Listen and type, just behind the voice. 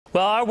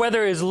Well, our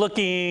weather is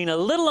looking a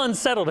little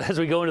unsettled as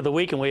we go into the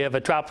weekend. We have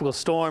a tropical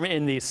storm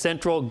in the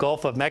central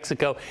Gulf of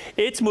Mexico.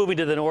 It's moving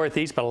to the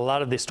northeast, but a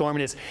lot of the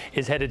storminess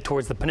is headed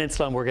towards the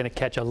peninsula, and we're going to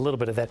catch a little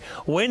bit of that.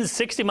 Winds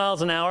 60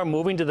 miles an hour,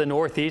 moving to the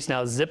northeast,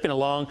 now zipping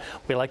along.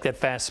 We like that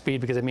fast speed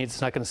because it means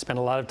it's not going to spend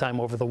a lot of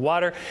time over the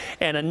water.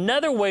 And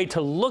another way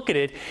to look at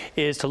it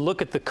is to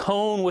look at the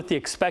cone with the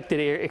expected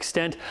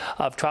extent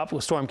of tropical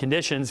storm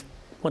conditions.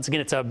 Once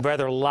again, it's a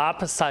rather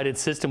lopsided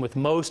system with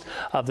most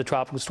of the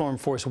tropical storm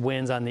force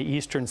winds on the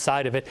eastern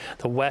side of it.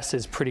 The west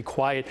is pretty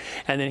quiet.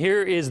 And then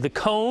here is the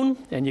cone,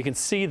 and you can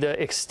see the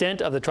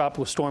extent of the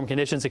tropical storm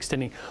conditions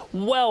extending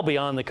well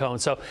beyond the cone.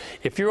 So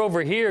if you're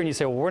over here and you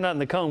say, well, we're not in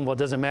the cone, well, it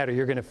doesn't matter.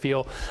 You're going to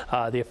feel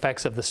the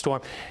effects of the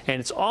storm. And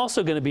it's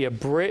also going to be a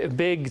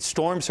big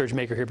storm surge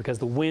maker here because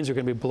the winds are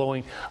going to be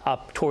blowing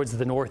up towards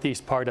the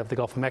northeast part of the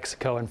Gulf of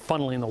Mexico and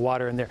funneling the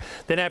water in there.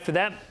 Then after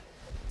that,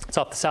 it's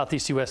off the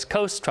southeast U.S.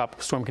 coast.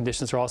 Tropical storm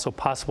conditions are also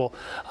possible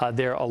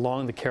there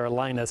along the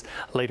Carolinas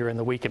later in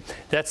the weekend.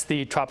 That's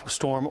the tropical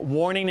storm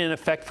warning in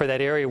effect for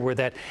that area where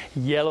that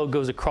yellow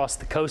goes across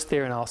the coast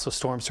there, and also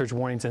storm surge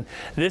warnings in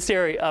this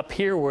area up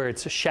here where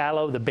it's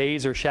shallow. The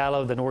bays are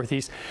shallow. The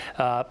northeast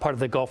part of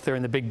the Gulf there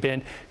in the Big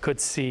Bend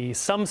could see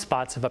some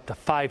spots of up to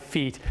 5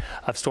 feet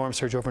of storm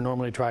surge over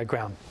normally dry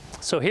ground.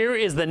 So here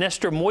is the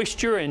Nestor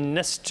moisture and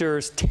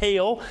Nestor's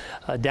tail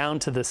down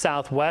to the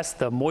southwest.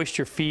 The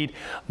moisture feed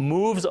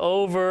moves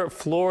over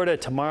Florida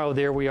tomorrow.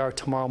 There we are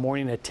tomorrow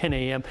morning at 10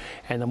 a.m.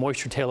 and the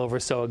moisture tail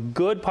over. So a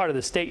good part of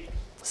the state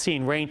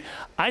seeing rain.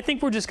 I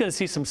think we're just going to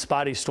see some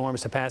spotty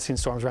storms to passing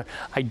storms around.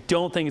 I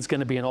don't think it's going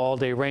to be an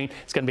all-day rain.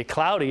 It's going to be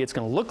cloudy. It's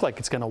going to look like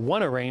it's going to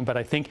want to rain, but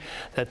I think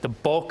that the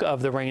bulk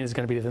of the rain is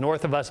going to be to the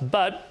north of us.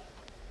 But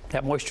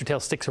that moisture tail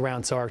sticks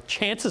around, so our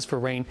chances for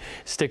rain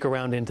stick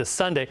around into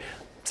Sunday.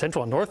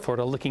 Central and North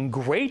Florida looking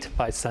great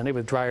by Sunday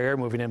with drier air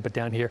moving in, but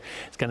down here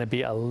it's going to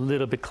be a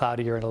little bit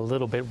cloudier and a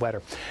little bit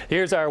wetter.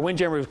 Here's our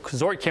Windjammer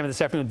Resort camera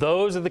this afternoon.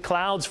 Those are the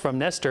clouds from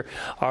Nestor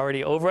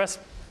already over us.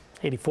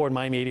 84 in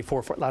Miami,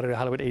 84 Fort Lauderdale,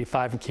 Hollywood,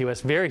 85 in Key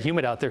West. Very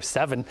humid out there,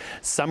 7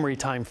 summery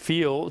time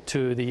feel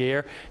to the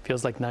air.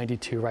 Feels like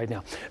 92 right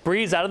now.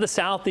 Breeze out of the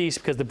southeast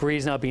because the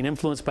breeze now being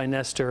influenced by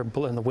Nestor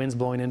and the winds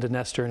blowing into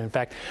Nestor. And in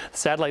fact, the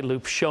satellite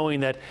loop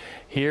showing that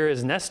here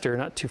is Nestor,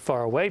 not too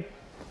far away.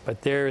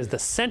 But there is the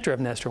center of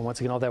Nestor, and once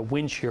again, all that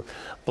wind shear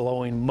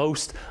blowing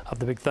most of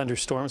the big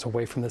thunderstorms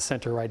away from the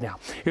center right now.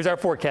 Here's our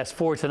forecast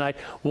for tonight.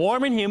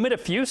 Warm and humid, a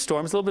few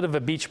storms, a little bit of a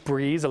beach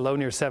breeze, a low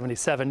near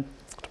 77.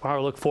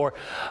 Tomorrow, look for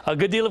a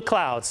good deal of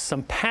clouds,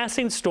 some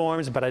passing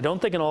storms, but I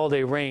don't think an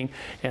all-day rain,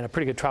 and a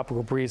pretty good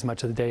tropical breeze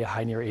much of the day, a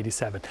high near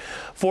 87.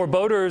 For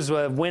boaters,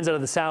 winds out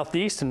of the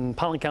southeast, and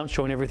pollen count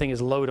showing everything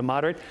is low to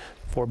moderate.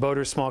 For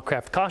boaters, small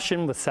craft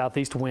caution with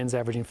southeast winds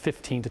averaging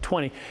 15 to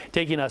 20,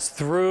 taking us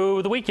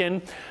through the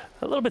weekend.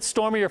 A little bit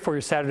stormier for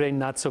your Saturday,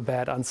 not so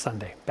bad on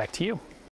Sunday. Back to you.